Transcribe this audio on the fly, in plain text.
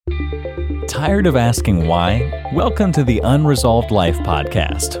Tired of asking why? Welcome to the Unresolved Life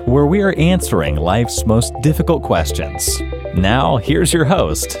podcast, where we are answering life's most difficult questions. Now, here's your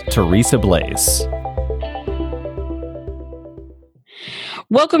host, Teresa Blaze.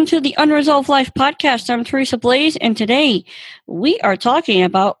 Welcome to the Unresolved Life podcast. I'm Teresa Blaze, and today we are talking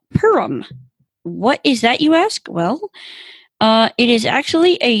about Purim. What is that, you ask? Well, it is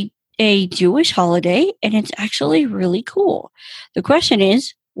actually a Jewish holiday, and it's actually really cool. The question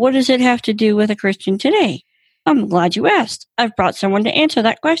is, what does it have to do with a Christian today? I'm glad you asked. I've brought someone to answer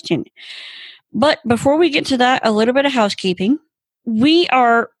that question. But before we get to that, a little bit of housekeeping. We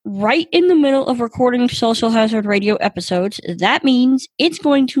are right in the middle of recording Social Hazard Radio episodes. That means it's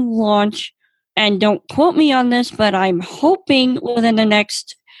going to launch, and don't quote me on this, but I'm hoping within the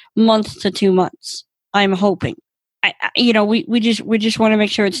next month to 2 months. I'm hoping. We just want to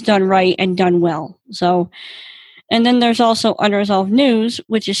make sure it's done right and done well. So, and then there's also Unresolved News,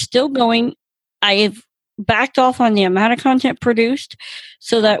 which is still going. I have backed off on the amount of content produced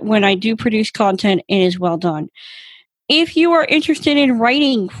so that when I do produce content, it is well done. If you are interested in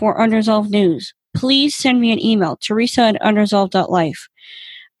writing for Unresolved News, please send me an email, teresa@unresolved.life.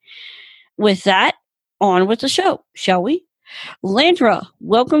 With that, on with the show, shall we? Landra,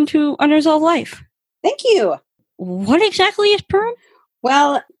 welcome to Unresolved Life. Thank you. What exactly is Purim?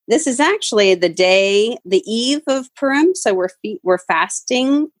 Well, this is actually the eve of Purim. So we're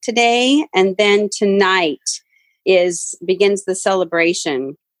fasting today, and then tonight begins the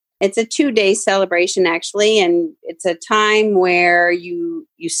celebration. It's a 2-day celebration, actually, and it's a time where you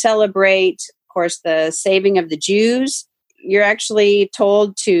celebrate, of course, the saving of the Jews. You're actually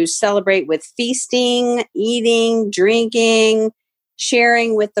told to celebrate with feasting, eating, drinking,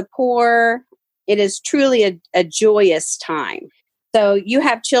 sharing with the poor. It is truly a joyous time. So you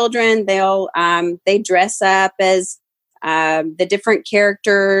have children; they dress up as the different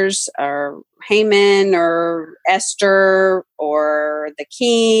characters, or Haman, or Esther, or the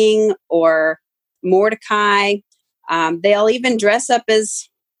king, or Mordecai. They'll even dress up as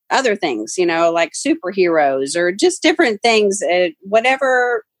other things, like superheroes or just different things,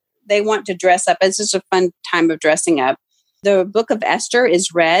 whatever they want to dress up. It's just a fun time of dressing up. The book of Esther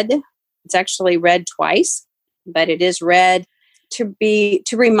is read. It's actually read twice, but it is read to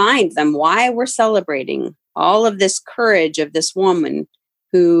remind them why we're celebrating all of this courage of this woman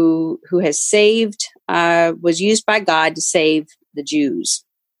who has saved, was used by God to save the Jews.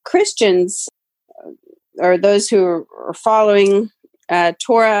 Christians, or those who are following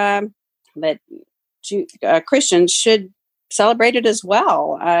Torah, but Christians should celebrate it as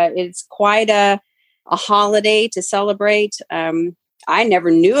well. It's quite a holiday to celebrate. I never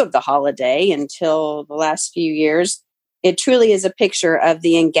knew of the holiday until the last few years. It truly is a picture of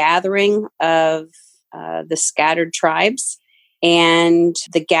the ingathering of the scattered tribes and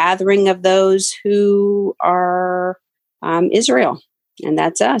the gathering of those who are Israel, and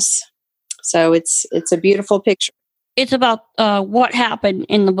that's us. So it's a beautiful picture. It's about what happened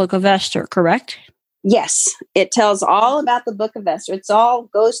in the book of Esther, correct? Yes, it tells all about the book of Esther. It's all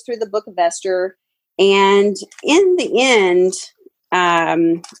goes through the book of Esther, and in the end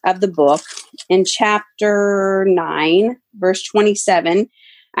of the book, in chapter 9, verse 27,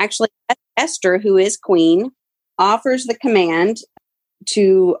 actually Esther, who is queen, offers the command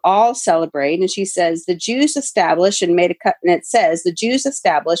to all celebrate, and she says, the Jews established and made a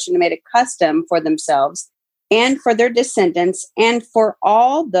custom for themselves and for their descendants and for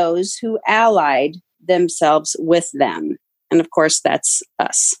all those who allied themselves with them. And of course, that's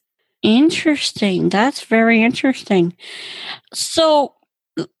us. Interesting. That's very interesting. So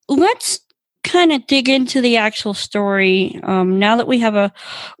let's kind of dig into the actual story. Now that we have a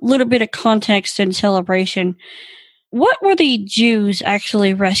little bit of context and celebration, what were the Jews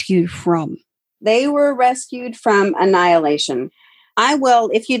actually rescued from? They were rescued from annihilation. I will,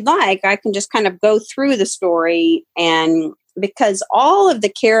 if you'd like, I can just kind of go through the story, and because all of the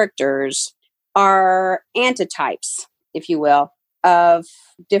characters are antitypes, if you will, of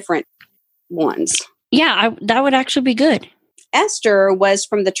different ones. Yeah, that would actually be good. Esther was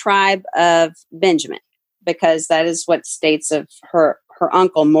from the tribe of Benjamin, because that is what states of her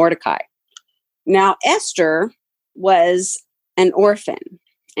uncle Mordecai. Now, Esther was an orphan,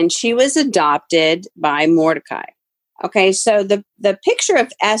 and she was adopted by Mordecai. Okay, so the picture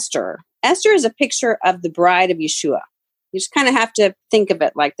of Esther is a picture of the bride of Yeshua. You just kind of have to think of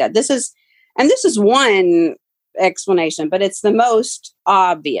it like that. This is one explanation, but it's the most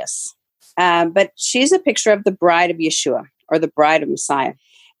obvious. But she's a picture of the bride of Yeshua, or the bride of Messiah.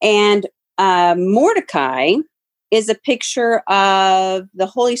 And Mordecai is a picture of the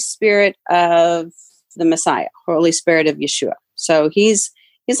Holy Spirit of the Messiah, Holy Spirit of Yeshua. So he's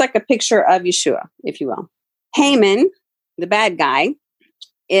He's like a picture of Yeshua, if you will. Haman, the bad guy,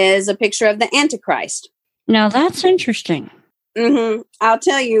 is a picture of the Antichrist. Now that's interesting. I'll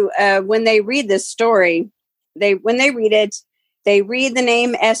tell you, when they read this story, when they read it, they read the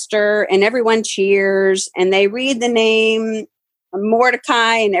name Esther and everyone cheers, and they read the name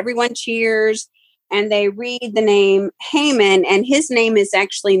Mordecai and everyone cheers, and they read the name Haman, and his name is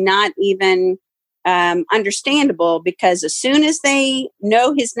actually not even understandable, because as soon as they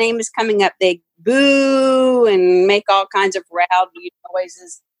know his name is coming up, they boo and make all kinds of rowdy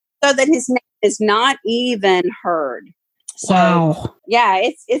noises so that his name is not even heard. So, wow. Yeah,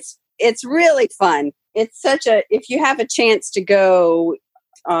 it's really fun. It's if you have a chance to go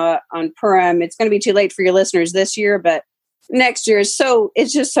on Purim, it's going to be too late for your listeners this year, but next year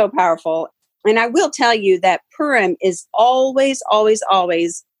it's just so powerful. And I will tell you that Purim is always, always,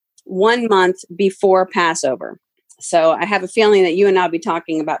 always 1 month before Passover. So I have a feeling that you and I'll be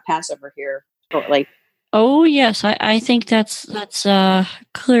talking about Passover here shortly. Oh, yes. I think that's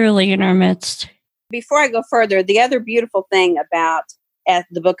clearly in our midst. Before I go further, the other beautiful thing about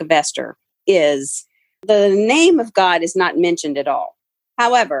the book of Esther is the name of God is not mentioned at all.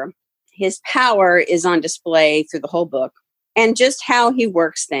 However, his power is on display through the whole book, and just how he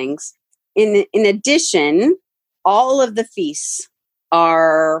works things. In addition, all of the feasts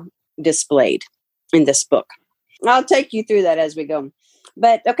are displayed in this book. I'll take you through that as we go.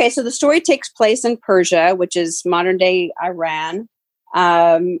 But okay, so the story takes place in Persia, which is modern day Iran.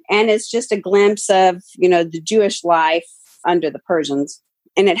 And it's just a glimpse of, the Jewish life under the Persians.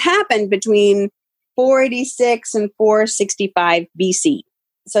 And it happened between 486 and 465 BC.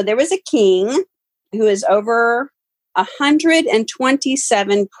 So there was a king who is over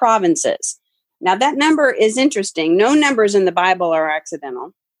 127 provinces. Now that number is interesting. No numbers in the Bible are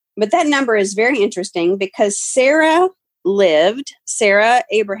accidental, but that number is very interesting because Sarah,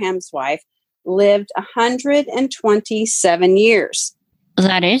 Abraham's wife, lived 127 years.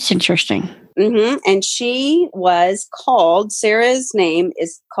 That is interesting. And she was called, Sarah's name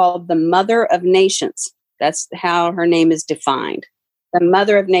is called the Mother of Nations. That's how her name is defined, the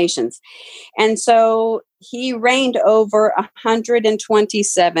Mother of Nations. And so he reigned over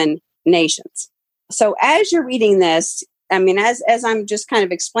 127 nations. So as you're reading this, as I'm just kind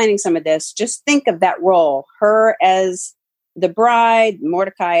of explaining some of this, just think of that role, her as the bride,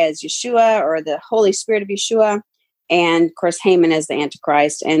 Mordecai as Yeshua, or the Holy Spirit of Yeshua, and of course Haman as the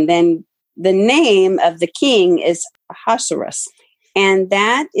Antichrist. And then the name of the king is Ahasuerus, and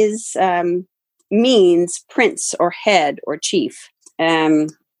that is means prince or head or chief.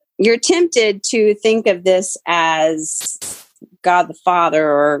 You're tempted to think of this as God the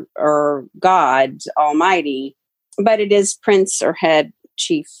Father or God Almighty, but it is prince or head,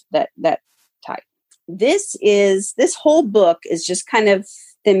 chief, that type. This whole book is just kind of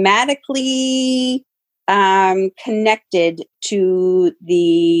thematically connected to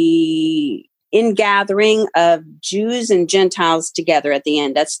the ingathering of Jews and Gentiles together at the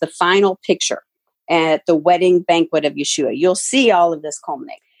end. That's the final picture at the wedding banquet of Yeshua. You'll see all of this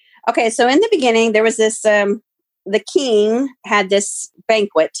culminate. Okay, so in the beginning, there was this, the king had this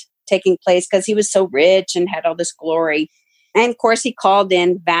banquet taking place because he was so rich and had all this glory. And of course, he called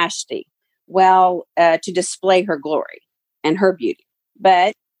in Vashti, to display her glory and her beauty.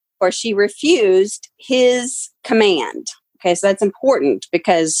 But or she refused his command. Okay, so that's important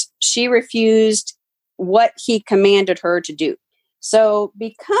because she refused what he commanded her to do. So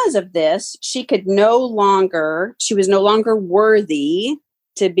because of this, she was no longer worthy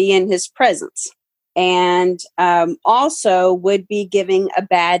to be in his presence. And also would be giving a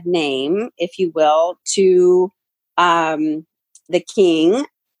bad name, if you will, to the king,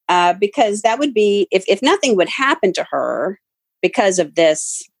 because that would be, if nothing would happen to her because of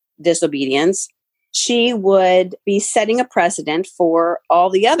this disobedience, she would be setting a precedent for all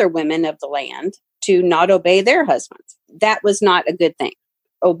the other women of the land to not obey their husbands. That was not a good thing.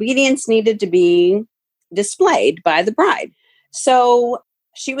 Obedience needed to be displayed by the bride. So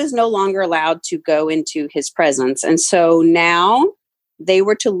she was no longer allowed to go into his presence. And so now they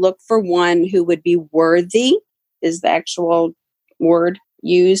were to look for one who would be worthy, is the actual word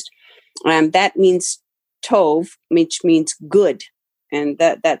used. That means tov, which means good. And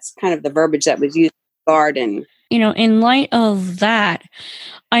that's kind of the verbiage that was used in the garden. In light of that,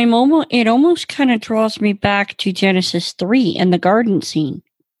 it almost kind of draws me back to Genesis 3 and the garden scene.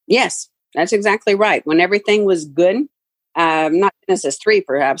 Yes, that's exactly right. When everything was good, not Genesis 3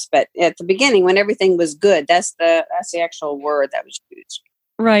 perhaps, but at the beginning when everything was good, that's the actual word that was used.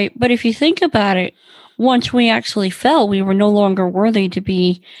 Right, but if you think about it, once we actually fell, we were no longer worthy to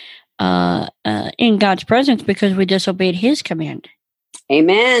be in God's presence because we disobeyed his command.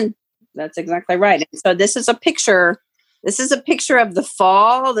 Amen. That's exactly right. And so this is a picture. This is a picture of the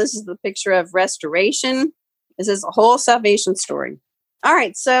fall. This is the picture of restoration. This is a whole salvation story. All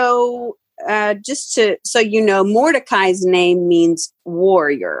right. So so you know, Mordecai's name means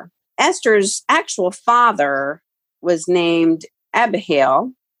warrior. Esther's actual father was named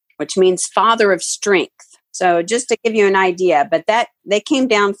Abihail, which means father of strength. So just to give you an idea, but that they came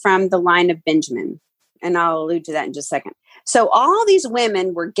down from the line of Benjamin. And I'll allude to that in just a second. So all these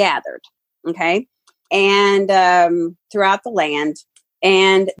women were gathered, okay, and throughout the land,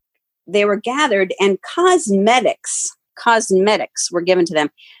 and they were gathered, and cosmetics were given to them.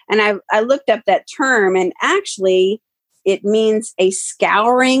 And I looked up that term, and actually it means a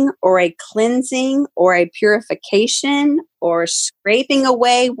scouring or a cleansing or a purification or scraping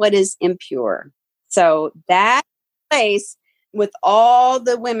away what is impure. So that place with all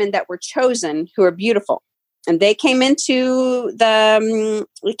the women that were chosen who are beautiful. And they came into the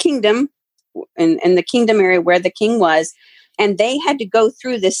kingdom, in the kingdom area where the king was, and they had to go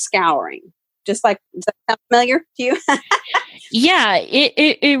through this scouring. Does that sound familiar to you? Yeah,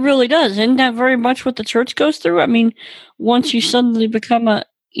 it really does. Isn't that very much what the church goes through? I mean, once you suddenly become a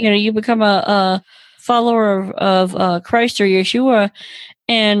follower of Christ or Yeshua,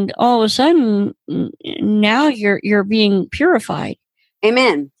 and all of a sudden now you're being purified.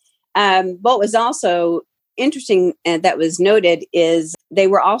 Amen. What was also interesting that was noted is they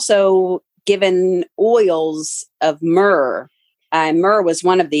were also given oils of myrrh. Myrrh was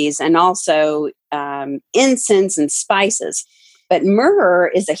one of these, and also incense and spices. But myrrh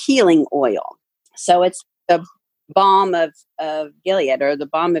is a healing oil. So it's the balm of Gilead, or the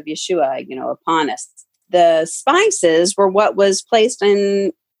balm of Yeshua, upon us. The spices were what was placed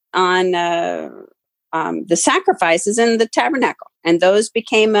on the sacrifices in the tabernacle. And those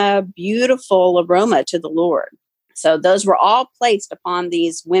became a beautiful aroma to the Lord. So those were all placed upon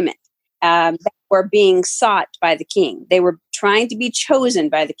these women that were being sought by the king. They were trying to be chosen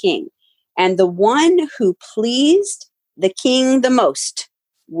by the king. And the one who pleased the king the most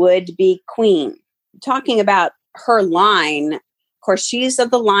would be queen. Talking about her line, of course, she's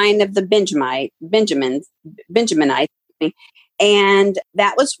of the line of the Benjaminites, and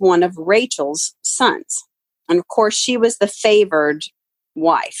that was one of Rachel's sons. And of course, she was the favored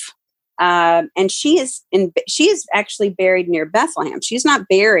wife. And she is actually buried near Bethlehem. She's not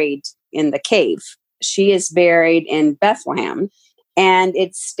buried in the cave. She is buried in Bethlehem. And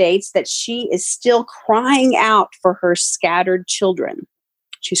it states that she is still crying out for her scattered children.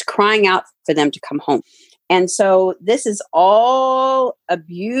 She's crying out for them to come home. And so this is all a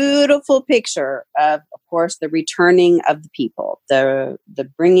beautiful picture of course, the returning of the people, the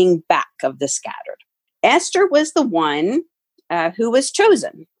bringing back of the scattered. Esther was the one who was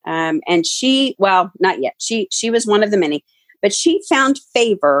chosen. And she, well, not yet. She was one of the many, but she found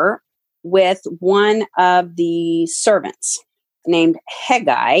favor with one of the servants named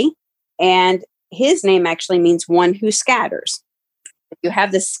Haggai. And his name actually means one who scatters. You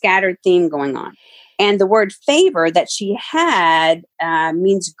have this scattered theme going on. And the word favor that she had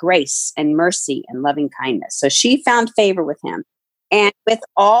means grace and mercy and loving kindness. So she found favor with him. And with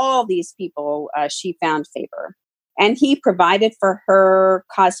all these people, she found favor. And he provided for her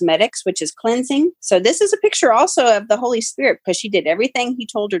cosmetics, which is cleansing. So this is a picture also of the Holy Spirit, because she did everything he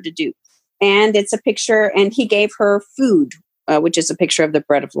told her to do. And it's a picture, and he gave her food, which is a picture of the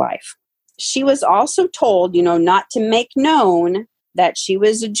bread of life. She was also told, not to make known that she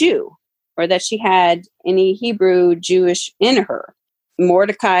was a Jew, or that she had any Hebrew Jewish in her.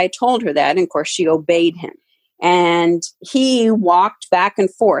 Mordecai told her that, and of course she obeyed him. And he walked back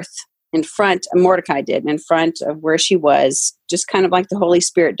and forth in front, Mordecai did, in front of where she was, just kind of like the Holy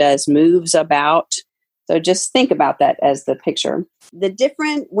Spirit does, moves about. So just think about that as the picture. The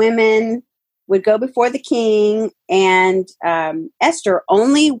different women would go before the king, and Esther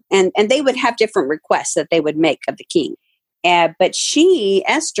only, and they would have different requests that they would make of the king. But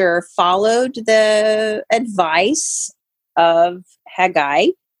Esther, followed the advice of Haggai,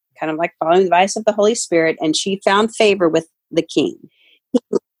 kind of like following the advice of the Holy Spirit, and she found favor with the king.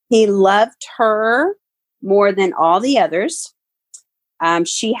 He loved her more than all the others.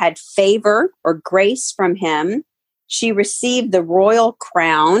 She had favor or grace from him. She received the royal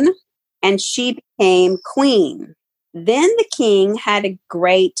crown, and she became queen. Then the king had a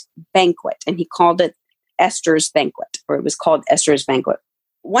great banquet, and he called it Esther's banquet, or it was called Esther's banquet.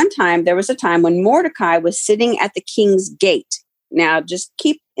 There was a time when Mordecai was sitting at the king's gate. Now, just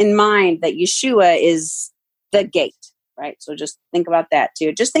keep in mind that Yeshua is the gate, right? So just think about that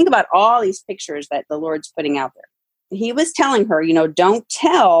too. Just think about all these pictures that the Lord's putting out there. He was telling her, don't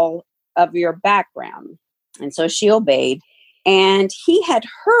tell of your background. And so she obeyed. And he had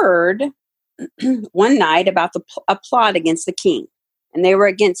heard one night about a plot against the king. And they were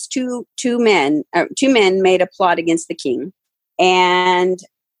against two men. Two men made a plot against the king. And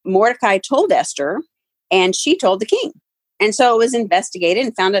Mordecai told Esther, and she told the king. And so it was investigated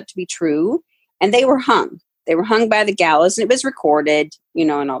and found out to be true. And they were hung. They were hung by the gallows, and it was recorded,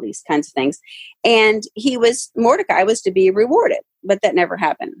 and all these kinds of things. And Mordecai was to be rewarded, but that never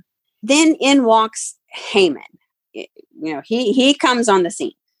happened. Then in walks Haman. He comes on the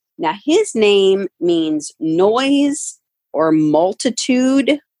scene. Now, his name means noise or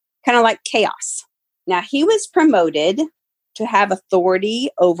multitude, kind of like chaos. Now, he was promoted to have authority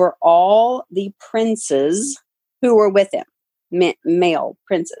over all the princes who were with him, male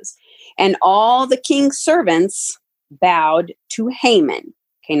princes. And all the king's servants bowed to Haman.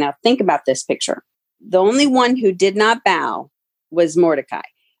 Okay, now think about this picture. The only one who did not bow was Mordecai.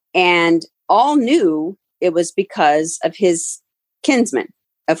 And all knew it was because of his kinsman,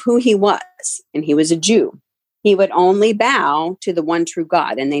 of who he was. And he was a Jew. He would only bow to the one true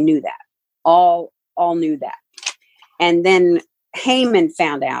God. And they knew that. All knew that. And then Haman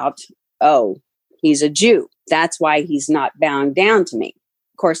found out, oh, he's a Jew. That's why he's not bowing down to me.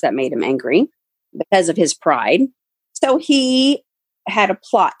 Of course, that made him angry because of his pride. So he had a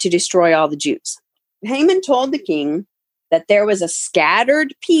plot to destroy all the Jews. Haman told the king that there was a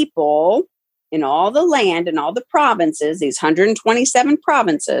scattered people in all the land and all the provinces, these 127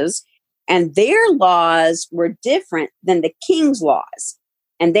 provinces, and their laws were different than the king's laws,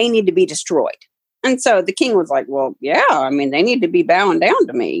 and they need to be destroyed. And so the king was like, well, yeah, they need to be bowing down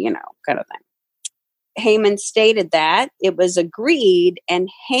to me, kind of thing. Haman stated that it was agreed, and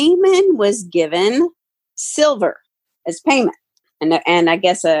Haman was given silver as payment, and I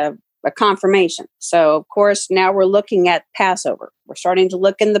guess a confirmation. So, of course, now we're looking at Passover. We're starting to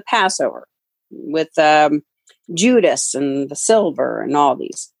look in the Passover with Judas and the silver and all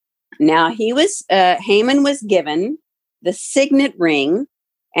these. Now, Haman was given the signet ring,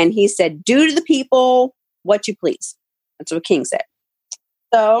 and he said, do to the people what you please. That's what the king said.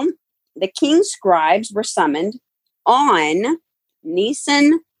 So the king's scribes were summoned on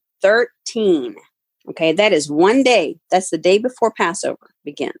Nisan 13. Okay, that is one day. That's the day before Passover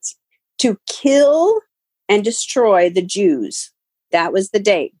begins. To kill and destroy the Jews. That was the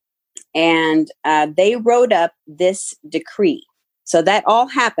day. And they wrote up this decree. So that all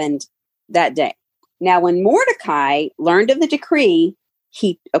happened that day. Now, when Mordecai learned of the decree,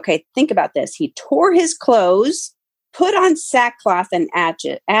 think about this. He tore his clothes, put on sackcloth and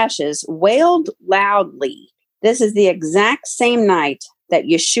ashes, wailed loudly. This is the exact same night that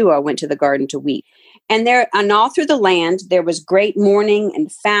Yeshua went to the garden to weep. And all through the land, there was great mourning and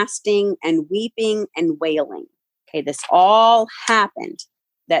fasting and weeping and wailing. Okay, this all happened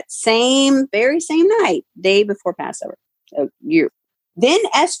that very same night, day before Passover. Then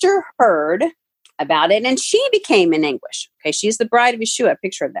Esther heard about it, and she became in anguish. Okay, she's the bride of Yeshua.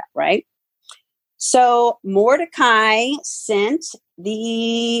 Picture of that, right? So Mordecai sent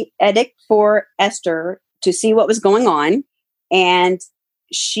the edict for Esther to see what was going on, and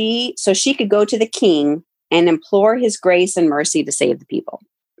so she could go to the king and implore his grace and mercy to save the people.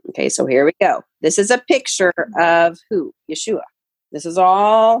 Okay, so here we go. This is a picture of who? Yeshua. This is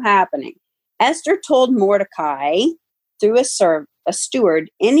all happening. Esther told Mordecai through a steward,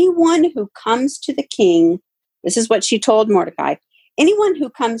 anyone who comes to the king, this is what she told Mordecai, anyone who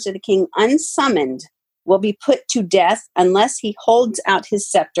comes to the king unsummoned will be put to death unless he holds out his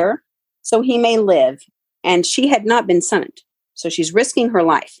scepter so he may live. And she had not been summoned. So she's risking her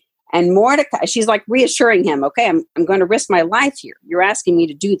life. And Mordecai, she's like reassuring him, okay, I'm going to risk my life here. You're asking me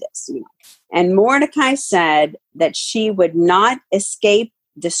to do this. And Mordecai said that she would not escape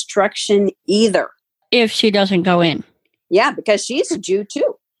destruction either. If she doesn't go in. Yeah, because she's a Jew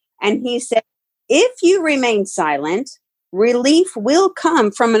too. And he said, if you remain silent, relief will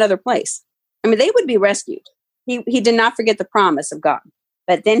come from another place. They would be rescued. He did not forget the promise of God.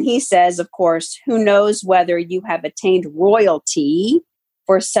 But then he says, of course, who knows whether you have attained royalty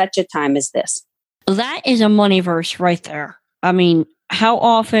for such a time as this. That is a money verse right there. How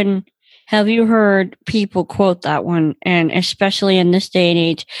often have you heard people quote that one? And especially in this day and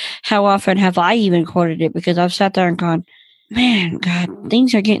age, how often have I even quoted it? Because I've sat there and gone, man, God,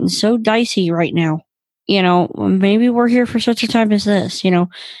 things are getting so dicey right now. Maybe we're here for such a time as this,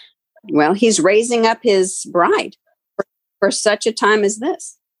 Well, he's raising up his bride for such a time as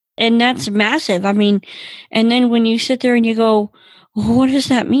this. And that's massive. And then when you sit there and you go, well, what does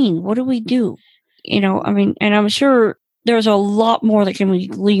that mean? What do we do? And I'm sure there's a lot more that can be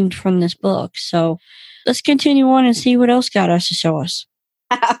gleaned from this book. So let's continue on and see what else God has to show us.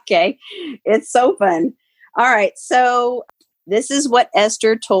 Okay. It's so fun. All right. So this is what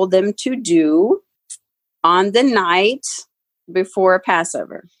Esther told them to do on the night before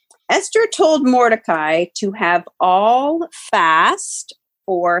Passover. Esther told Mordecai to have all fast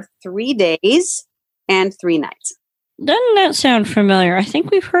for 3 days and 3 nights. Doesn't that sound familiar? I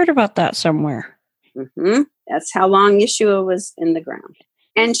think we've heard about that somewhere. Mm-hmm. That's how long Yeshua was in the ground.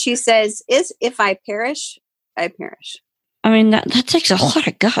 And she says, if I perish, I perish. I mean, that takes a lot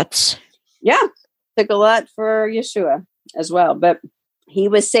of guts. Yeah, took a lot for Yeshua as well. But he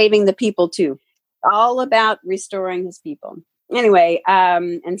was saving the people too. All about restoring his people. Anyway,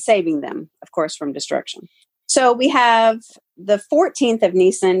 and saving them, of course, from destruction. So we have the 14th of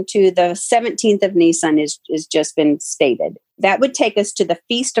Nisan to the 17th of Nisan is just been stated. That would take us to the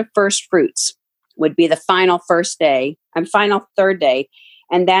Feast of First Fruits, would be the final final third day.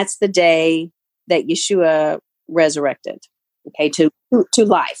 And that's the day that Yeshua resurrected, okay, to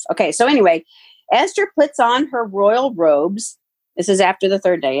life. Okay, so anyway, Esther puts on her royal robes. This is after the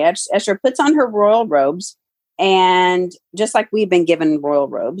third day. Esther puts on her royal robes, and just like we've been given royal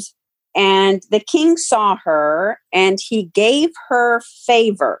robes. And the king saw her, and he gave her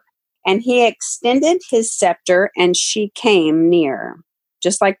favor, and he extended his scepter, and she came near,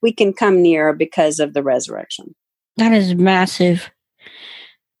 just like we can come near because of the resurrection. That is massive.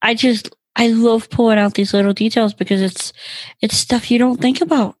 I love pulling out these little details because it's stuff you don't think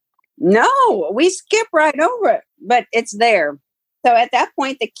about. No, we skip right over it, but it's there. So at that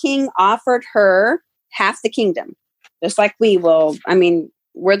point, the king offered her half the kingdom, just like we will. I mean,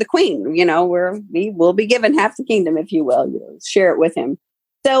 we're the queen, we will be given half the kingdom, if you will, share it with him.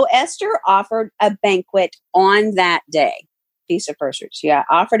 So Esther offered a banquet on that day, Feast of First Fruits. Yeah,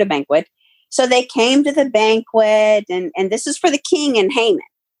 offered a banquet. So they came to the banquet, and this is for the king and Haman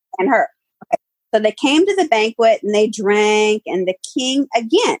and her. Okay. So they came to the banquet and they drank, and the king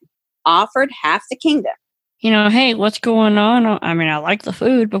again offered half the kingdom. Hey, what's going on? I mean, I like the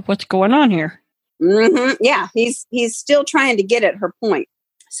food, but what's going on here? Mm-hmm. Yeah, he's still trying to get at her point.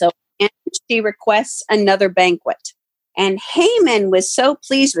 So and she requests another banquet. And Haman was so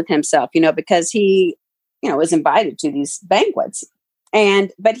pleased with himself, because he, was invited to these banquets.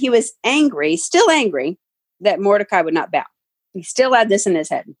 But he was still angry that Mordecai would not bow. He still had this in his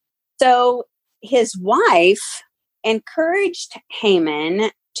head. So his wife encouraged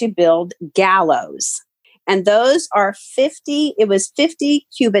Haman to build gallows. And those are 50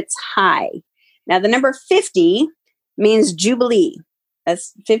 cubits high. Now, the number 50 means Jubilee.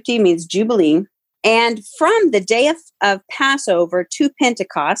 That's 50 means Jubilee. And from the day of Passover to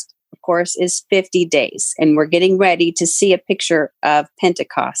Pentecost, of course, is 50 days. And we're getting ready to see a picture of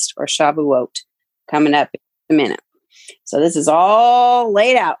Pentecost or Shavuot coming up in a minute. So this is all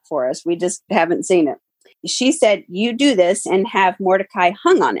laid out for us. We just haven't seen it. She said, you do this and have Mordecai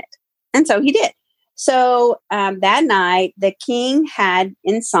hung on it. And so he did. So that night, the king had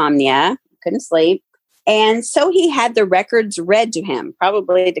insomnia, couldn't sleep. And so he had the records read to him,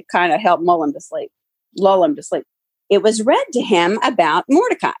 probably to kind of help lull him to sleep. It was read to him about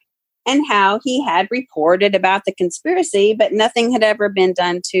Mordecai and how he had reported about the conspiracy, but nothing had ever been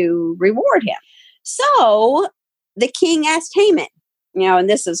done to reward him. So the king asked Haman, and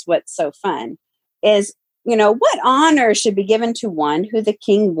this is what's so fun, is, what honor should be given to one who the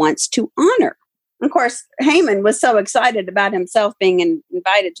king wants to honor? Of course, Haman was so excited about himself being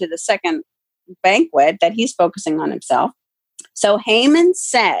invited to the second banquet that he's focusing on himself. So Haman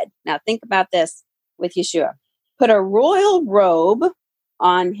said, now think about this with Yeshua, put a royal robe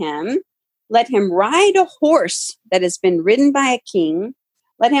on him, let him ride a horse that has been ridden by a king,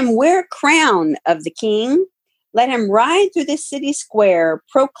 let him wear a crown of the king, let him ride through the city square,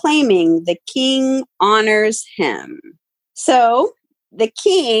 proclaiming the king honors him. So the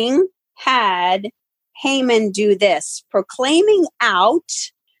king had Haman do this, proclaiming out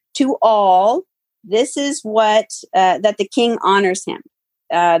to all, this is what, that the king honors him.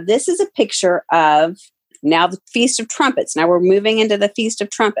 This is a picture of now the Feast of Trumpets. Now we're moving into the Feast of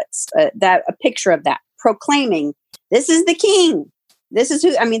Trumpets, a picture of that, proclaiming, this is the king. This is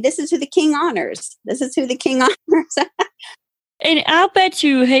who the king honors. This is who the king honors. And I'll bet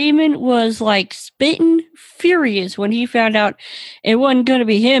you Haman was like spitting furious when he found out it wasn't going to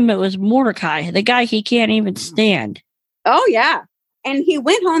be him. It was Mordecai, the guy he can't even stand. Oh, yeah. And he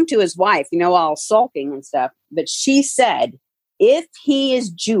went home to his wife, all sulking and stuff. But she said, if he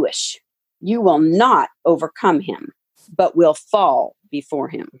is Jewish, you will not overcome him, but will fall before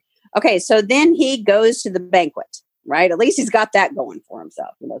him. Okay, so then he goes to the banquet, right? At least he's got that going for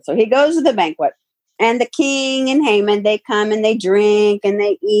himself. So he goes to the banquet. And the king and Haman, they come and they drink and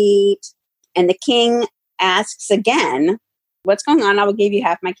they eat. And the king asks again, what's going on? I will give you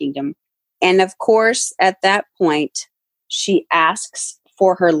half my kingdom. And of course, at that point, she asks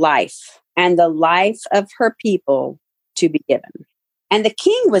for her life and the life of her people to be given. And the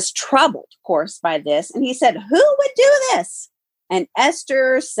king was troubled, of course, by this. And he said, who would do this? And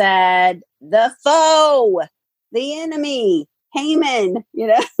Esther said, the foe, the enemy, Haman,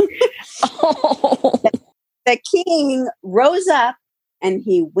 Oh. The king rose up and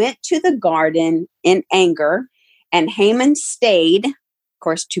he went to the garden in anger, and Haman stayed, of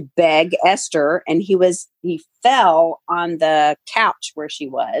course, to beg Esther. And he fell on the couch where she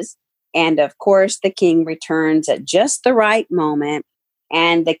was. And of course, the king returns at just the right moment.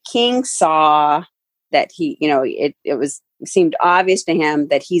 And the king saw that it seemed obvious to him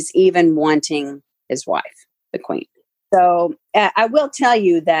that he's even wanting his wife, the queen. So I will tell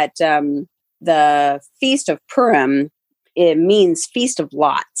you that the Feast of Purim, it means Feast of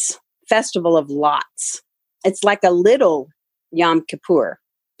Lots, Festival of Lots. It's like a little Yom Kippur,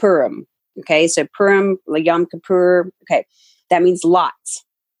 Purim. Okay, so Purim, Yom Kippur, okay, that means lots.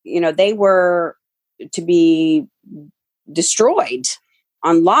 They were to be destroyed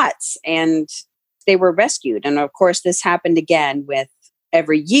on lots, and they were rescued. And of course, this happened again with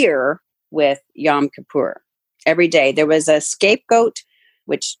every year with Yom Kippur. Every day there was a scapegoat,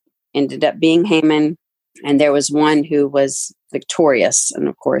 which ended up being Haman, and there was one who was victorious, and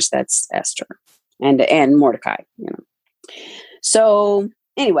of course that's Esther and Mordecai. So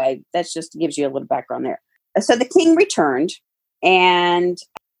anyway, that's just gives you a little background there. So the king returned, and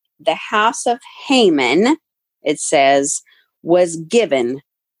the house of Haman, it says, was given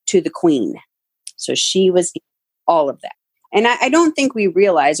to the queen. So she was all of that. And I don't think we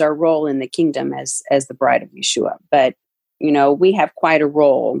realize our role in the kingdom as the bride of Yeshua, but we have quite a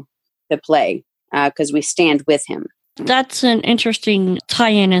role to play because we stand with him. That's an interesting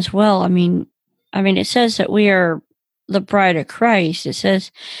tie-in as well. I mean, it says that we are the bride of Christ. It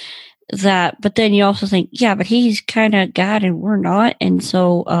says that, but then you also think, yeah, but he's kind of God and we're not. And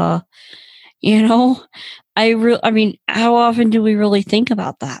so, how often do we really think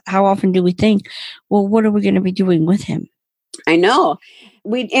about that? How often do we think, well, what are we going to be doing with him? I know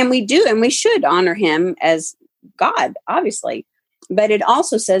we do, and we should honor him as God, obviously, but it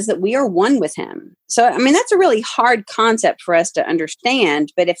also says that we are one with him. So, that's a really hard concept for us to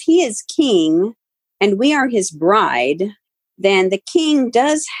understand, but if he is king and we are his bride, then the king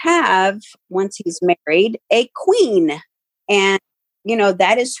does have, once he's married, a queen, and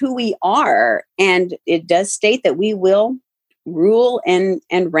that is who we are. And it does state that we will rule and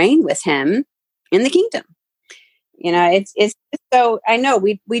reign with him in the kingdom. It's so I know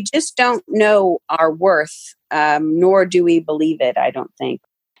we just don't know our worth, nor do we believe it, I don't think.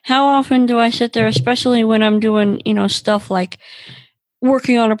 How often do I sit there, especially when I'm doing, stuff like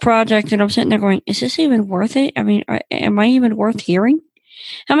working on a project, and I'm sitting there going, is this even worth it? Am I even worth hearing?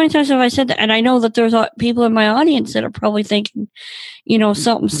 How many times have I said that? And I know that there's people in my audience that are probably thinking,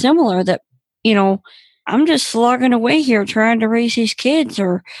 something similar, that, I'm just slogging away here trying to raise these kids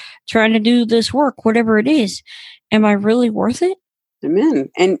or trying to do this work, whatever it is. Am I really worth it?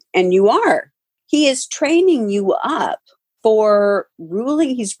 Amen. And you are. He is training you up for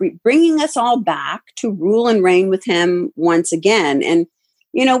ruling. He's bringing us all back to rule and reign with him once again. And,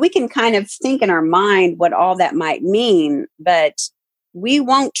 we can kind of think in our mind what all that might mean, but we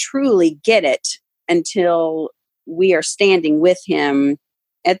won't truly get it until we are standing with him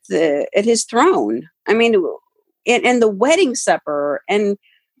at his throne. In the wedding supper and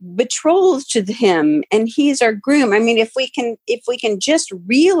betrothed to him, and he's our groom. If we can just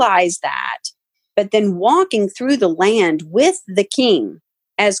realize that, but then walking through the land with the king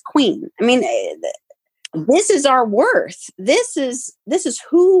as queen. This is our worth. This is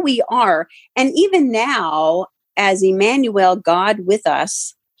who we are. And even now, as Emmanuel, God with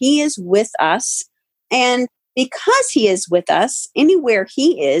us, he is with us. And because he is with us, anywhere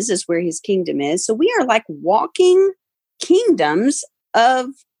he is where his kingdom is. So we are like walking kingdoms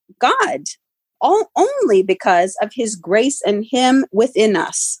of God, only because of his grace and him within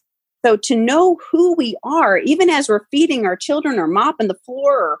us. So to know who we are, even as we're feeding our children or mopping the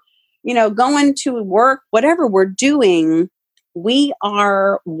floor, or, going to work, whatever we're doing, we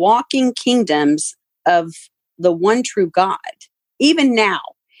are walking kingdoms of the one true God, even now.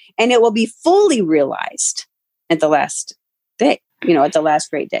 And it will be fully realized at the last day, at the last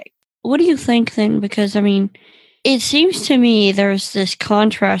great day. What do you think then? Because, it seems to me there's this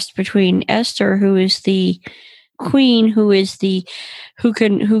contrast between Esther, who is the queen, who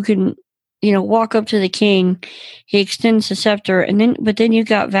can walk up to the king. He extends the scepter, but then you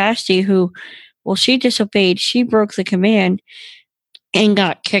got Vashti, who, she disobeyed. She broke the command and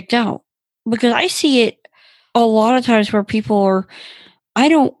got kicked out. Because I see it a lot of times where people are,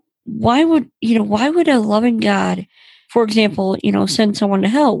 why would a loving God for example, send someone to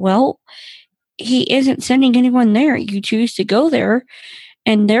hell. Well, he isn't sending anyone there. You choose to go there,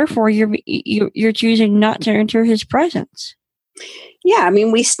 and therefore you're choosing not to enter his presence. Yeah, I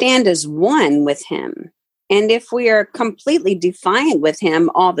mean, we stand as one with him. And if we are completely defiant with him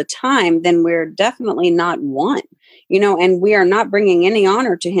all the time, then we're definitely not one, and we are not bringing any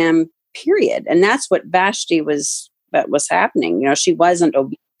honor to him, period. And that's what Vashti was happening. She wasn't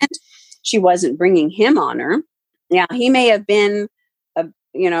obedient. She wasn't bringing him honor. Yeah, he may have been a,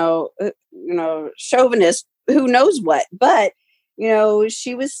 chauvinist, who knows what, but,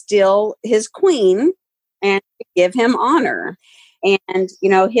 she was still his queen and give him honor. And,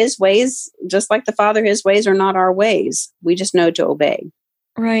 his ways, just like the Father, his ways are not our ways. We just know to obey.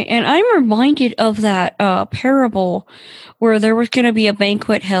 Right. And I'm reminded of that parable where there was going to be a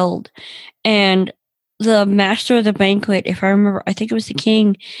banquet held. And the master of the banquet, if I remember, I think it was the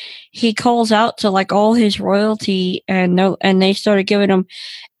king, he calls out to like all his royalty and they started giving him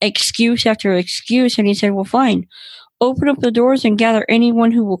excuse after excuse. And he said, well, fine, open up the doors and gather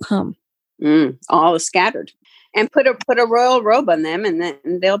anyone who will come. All is scattered. And put a royal robe on them, and then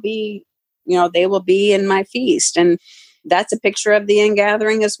they'll be, they will be in my feast. And that's a picture of the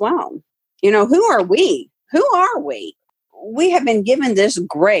ingathering as well. Who are we? Who are we? We have been given this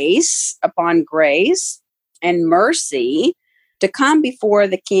grace upon grace and mercy to come before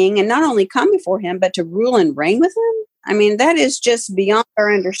the King, and not only come before him, but to rule and reign with him. I mean, that is just beyond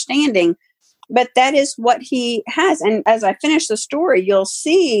our understanding, but that is what he has. And as I finish the story, you'll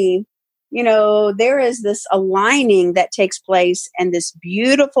see, there is this aligning that takes place and this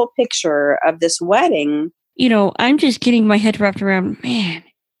beautiful picture of this wedding. I'm just getting my head wrapped around, man.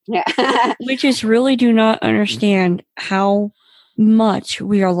 Yeah. We just really do not understand how much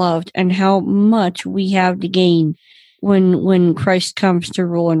we are loved and how much we have to gain when Christ comes to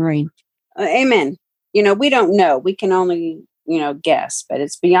rule and reign. Amen. We don't know. We can only, guess, but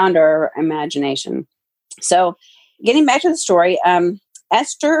it's beyond our imagination. So getting back to the story,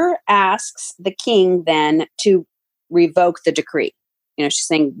 Esther asks the king then to revoke the decree. She's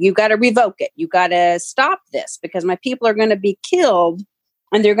saying, you got to revoke it. You got to stop this because my people are going to be killed,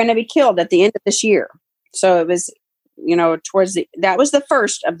 and they're going to be killed at the end of this year. So it was, that was the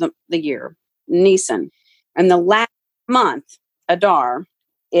first of the year, Nisan. And the last month, Adar,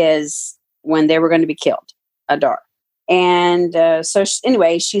 is when they were going to be killed, Adar. And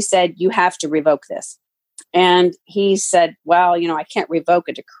anyway, she said, you have to revoke this. And he said, well, I can't revoke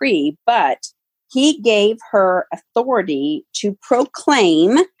a decree, but he gave her authority to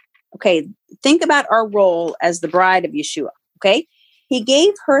proclaim. Okay, think about our role as the bride of Yeshua. Okay, he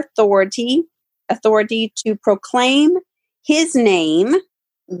gave her authority to proclaim his name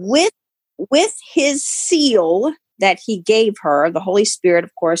with his seal that he gave her. The Holy Spirit,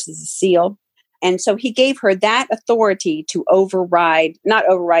 of course, is a seal. And so he gave her that authority to not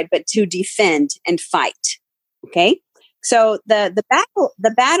override, but to defend and fight. Okay, so the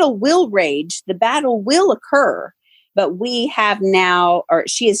battle will rage, the battle will occur, but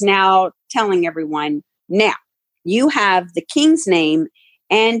she is now telling everyone, now you have the king's name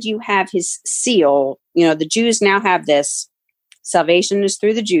and you have his seal. The Jews now have this. Salvation is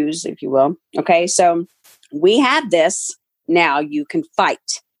through the Jews, if you will. Okay, so we have this. Now you can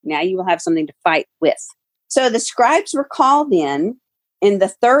fight. Now you will have something to fight with. So the scribes were called in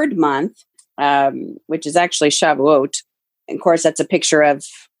the third month, which is actually Shavuot. And of course, that's a picture of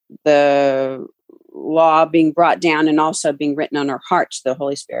the law being brought down and also being written on our hearts, the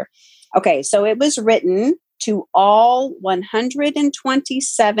Holy Spirit. Okay, so it was written to all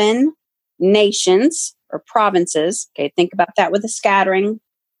 127 nations or provinces. Okay, think about that with a scattering,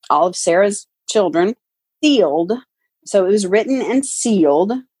 all of Sarah's children, sealed. So it was written and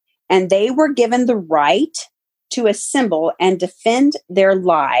sealed, and they were given the right to assemble and defend their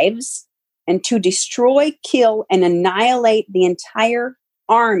lives and to destroy, kill, and annihilate the entire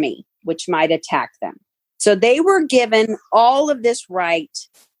army which might attack them. So they were given all of this right.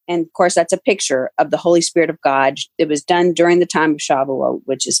 And of course, that's a picture of the Holy Spirit of God. It was done during the time of Shavuot,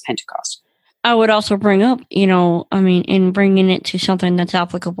 which is Pentecost. I would also bring up, in bringing it to something that's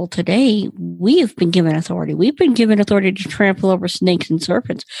applicable today, we have been given authority. We've been given authority to trample over snakes and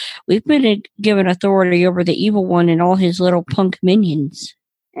serpents. We've been given authority over the evil one and all his little punk minions.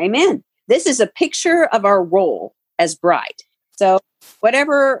 Amen. This is a picture of our role as bride. So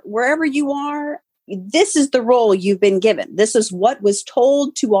wherever you are, this is the role you've been given. This is what was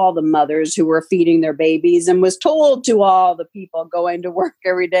told to all the mothers who were feeding their babies and was told to all the people going to work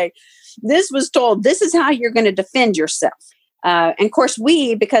every day. This was told, this is how you're going to defend yourself. And of course,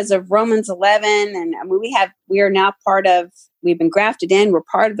 because of Romans 11, and we've been grafted in. We're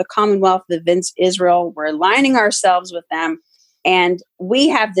part of the Commonwealth of Israel. We're aligning ourselves with them. And we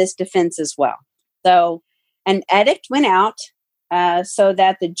have this defense as well. So an edict went out so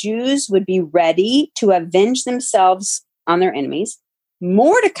that the Jews would be ready to avenge themselves on their enemies.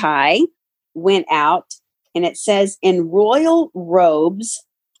 Mordecai went out, and it says, in royal robes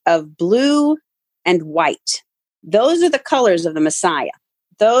of blue and white. Those are the colors of the Messiah.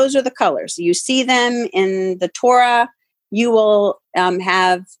 Those are the colors. You see them in the Torah. You will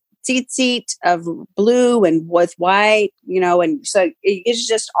have tzitzit of blue and with white, and so it's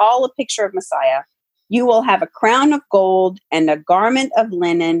just all a picture of Messiah. You will have a crown of gold and a garment of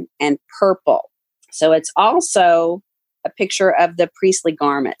linen and purple. So it's also a picture of the priestly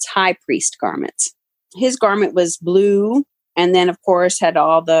garments, high priest garments. His garment was blue, and then, of course, had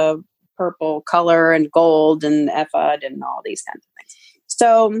all the purple color and gold and ephod and all these kinds of things.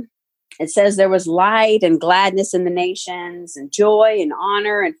 So it says there was light and gladness in the nations and joy and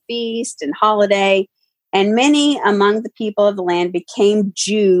honor and feast and holiday. And many among the people of the land became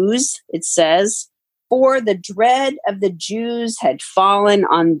Jews, it says, for the dread of the Jews had fallen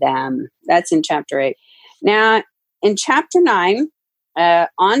on them. That's in chapter 8. Now, in chapter 9,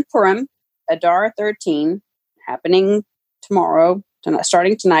 on Purim, Adar 13, happening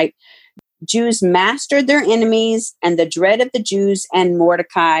starting tonight, Jews mastered their enemies, and the dread of the Jews and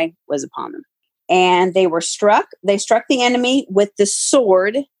Mordecai was upon them. And they struck the enemy with the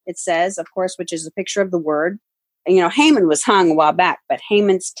sword, it says, of course, which is a picture of the word. Haman was hung a while back, but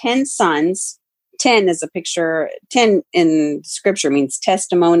Haman's 10 sons, 10 is a picture, 10 in scripture means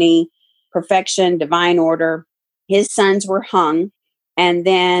testimony, perfection, divine order. His sons were hung, and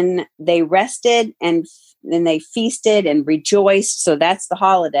then they rested, and then they feasted and rejoiced. So that's the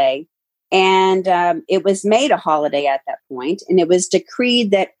holiday. And it was made a holiday at that point, and it was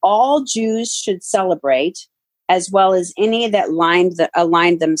decreed that all Jews should celebrate, as well as any that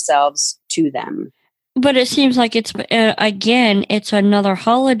aligned themselves to them. But it seems like it's another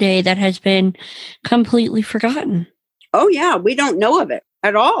holiday that has been completely forgotten. Oh, yeah. We don't know of it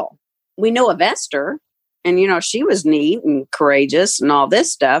at all. We know of Esther, and, she was neat and courageous and all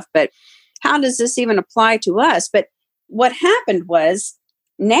this stuff. But how does this even apply to us? But what happened was,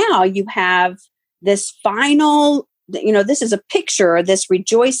 now you have this final, this is a picture, this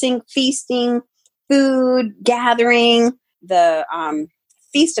rejoicing, feasting, food, gathering, the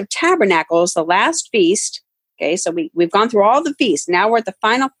Feast of Tabernacles, the last feast. Okay, so we've gone through all the feasts. Now we're at the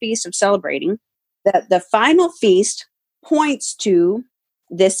final feast of celebrating. The final feast points to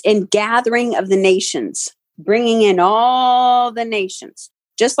this ingathering of the nations, bringing in all the nations.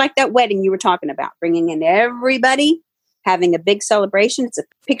 Just like that wedding you were talking about, bringing in everybody, having a big celebration. It's a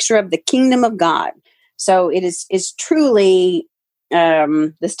picture of the kingdom of God. So it is truly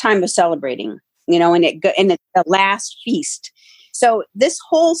this time of celebrating, and it's the last feast. So this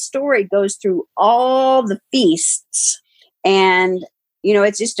whole story goes through all the feasts, and,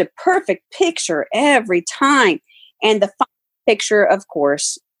 it's just a perfect picture every time. And the final picture, of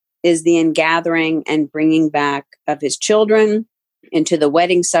course, is the ingathering and bringing back of his children into the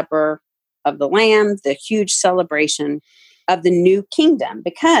wedding supper of the Lamb, the huge celebration of the new kingdom.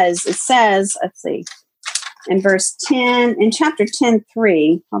 Because it says, let's see, in verse 10, in chapter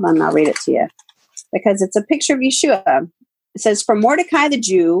 10:3, hold on, I'll read it to you, because it's a picture of Yeshua. It says, for Mordecai the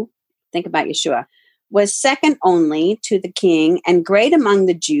Jew, think about Yeshua, was second only to the king and great among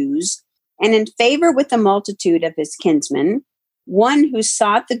the Jews, and in favor with the multitude of his kinsmen, one who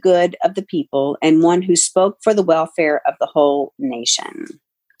sought the good of the people and one who spoke for the welfare of the whole nation.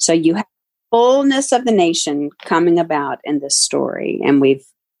 So you have fullness of the nation coming about in this story, and we've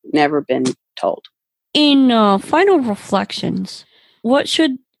never been told. In final reflections, what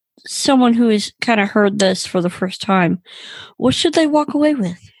should someone who has kind of heard this for the first time, what should they walk away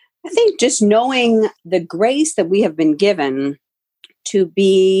with? I think just knowing the grace that we have been given to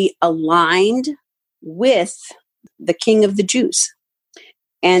be aligned with the King of the Jews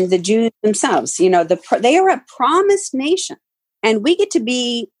and the Jews themselves. They are a promised nation, and we get to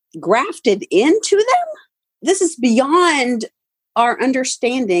be grafted into them. This is beyond our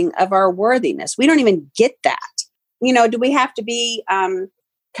understanding of our worthiness. We don't even get that. Do we have to be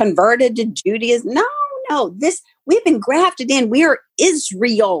converted to Judaism? No. We've been grafted in. We are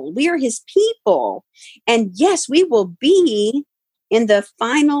Israel. We are his people. And yes, we will be in the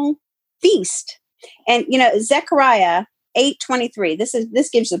final feast. And, Zechariah 8:23, this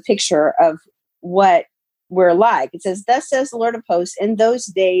gives a picture of what we're like. It says, thus says the Lord of hosts, in those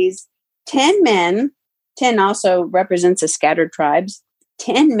days, 10 men, 10 also represents the scattered tribes,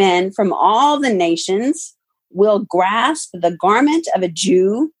 10 men from all the nations will grasp the garment of a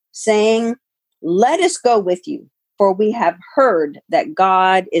Jew, saying, "Let us go with you, for we have heard that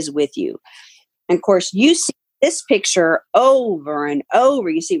God is with you." And of course, you see this picture over and over.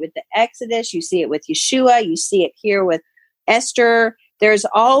 You see it with the Exodus, you see it with Yeshua, you see it here with Esther. There's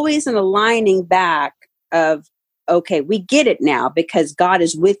always an aligning back of, okay, we get it now because God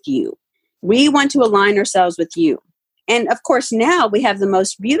is with you. We want to align ourselves with you. And of course, now we have the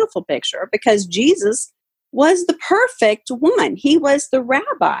most beautiful picture because Jesus was the perfect one. He was the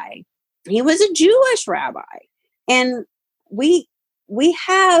rabbi. He was a Jewish rabbi. And we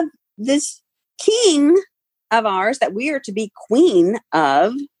have this king of ours that we are to be queen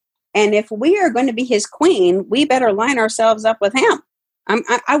of. And if we are going to be his queen, we better line ourselves up with him.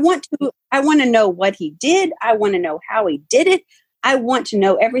 I want to know what he did. I want to know how he did it. I want to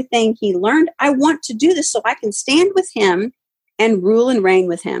know everything he learned. I want to do this so I can stand with him and rule and reign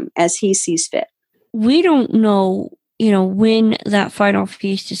with him as he sees fit. We don't know, when that final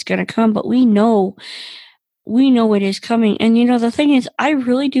feast is going to come, but we know it is coming. And, the thing is, I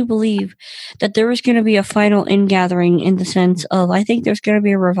really do believe that there is going to be a final ingathering in the sense of, I think there's going to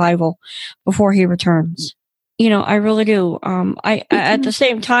be a revival before he returns. I really do. At the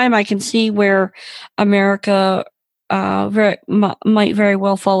same time, I can see where America might very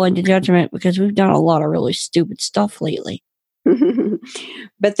well fall into judgment because we've done a lot of really stupid stuff lately.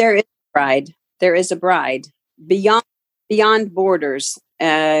 But there is a bride. There is a bride beyond borders.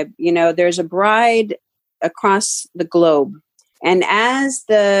 There's a bride across the globe. And as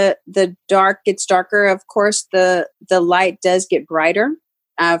the dark gets darker, of course, the light does get brighter.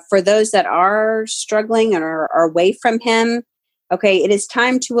 For those that are struggling and are away from him, okay, it is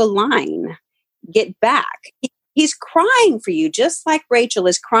time to align. Get back. He's crying for you, just like Rachel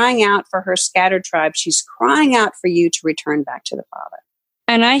is crying out for her scattered tribe. She's crying out for you to return back to the Father.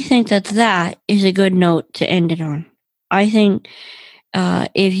 And I think that is a good note to end it on. I think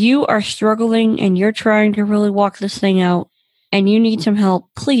if you are struggling and you're trying to really walk this thing out and you need some help,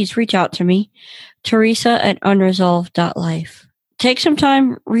 please reach out to me, Teresa@unresolved.life. Take some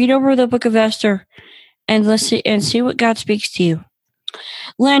time, read over the book of Esther, and see what God speaks to you.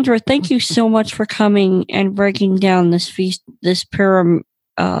 Landra, thank you so much for coming and breaking down this feast, this Purim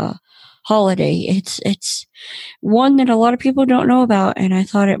holiday. It's one that a lot of people don't know about, and I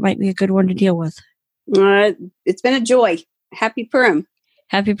thought it might be a good one to deal with. It's been a joy. Happy Purim.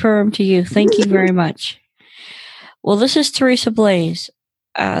 Happy Purim to you. Thank you very much. Well, this is Teresa Blaze.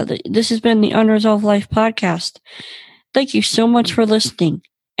 This has been the Unresolved Life podcast. Thank you so much for listening,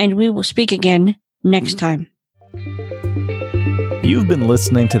 and we will speak again next time. You've been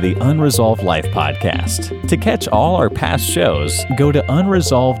listening to the Unresolved Life podcast. To catch all our past shows, go to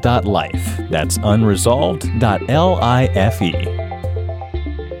unresolved.life. That's unresolved.life.